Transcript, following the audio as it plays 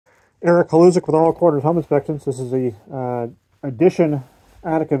Eric Haluzik with All Corners Home Inspections. This is the addition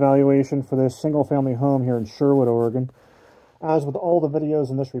attic evaluation for this single-family home here in Sherwood, Oregon. As with all the videos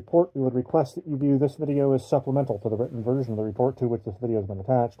in this report, we would request that you view this video as supplemental to the written version of the report to which this video has been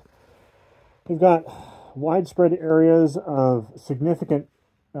attached. We've got widespread areas of significant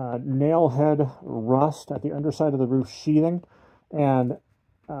nail head rust at the underside of the roof sheathing, and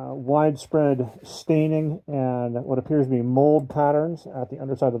widespread staining and what appears to be mold patterns at the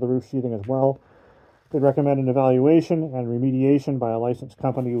underside of the roof sheathing as well. They'd recommend an evaluation and remediation by a licensed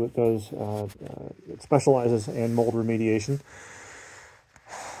company that specializes in mold remediation.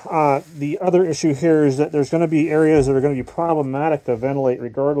 The other issue here is that there's going to be areas that are going to be problematic to ventilate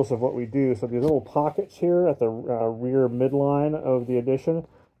regardless of what we do. So these little pockets here at the rear midline of the addition,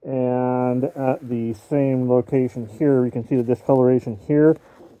 and at the same location here, you can see the discoloration here.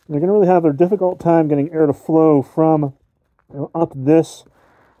 They're going to really have a difficult time getting air to flow from up this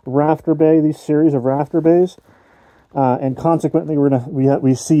rafter bay, these series of rafter bays, and consequently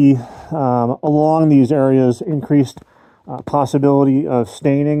we see along these areas increased possibility of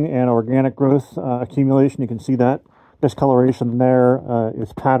staining and organic growth accumulation. You can see that discoloration there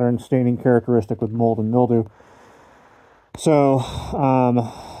is pattern staining characteristic with mold and mildew. So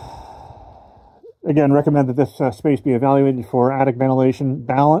again, recommend that this space be evaluated for attic ventilation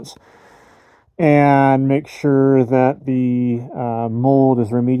balance, and make sure that the mold is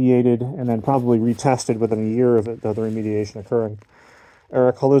remediated and then probably retested within a year of the remediation occurring.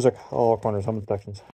 Eric Haluzik, All Corners Home Inspections.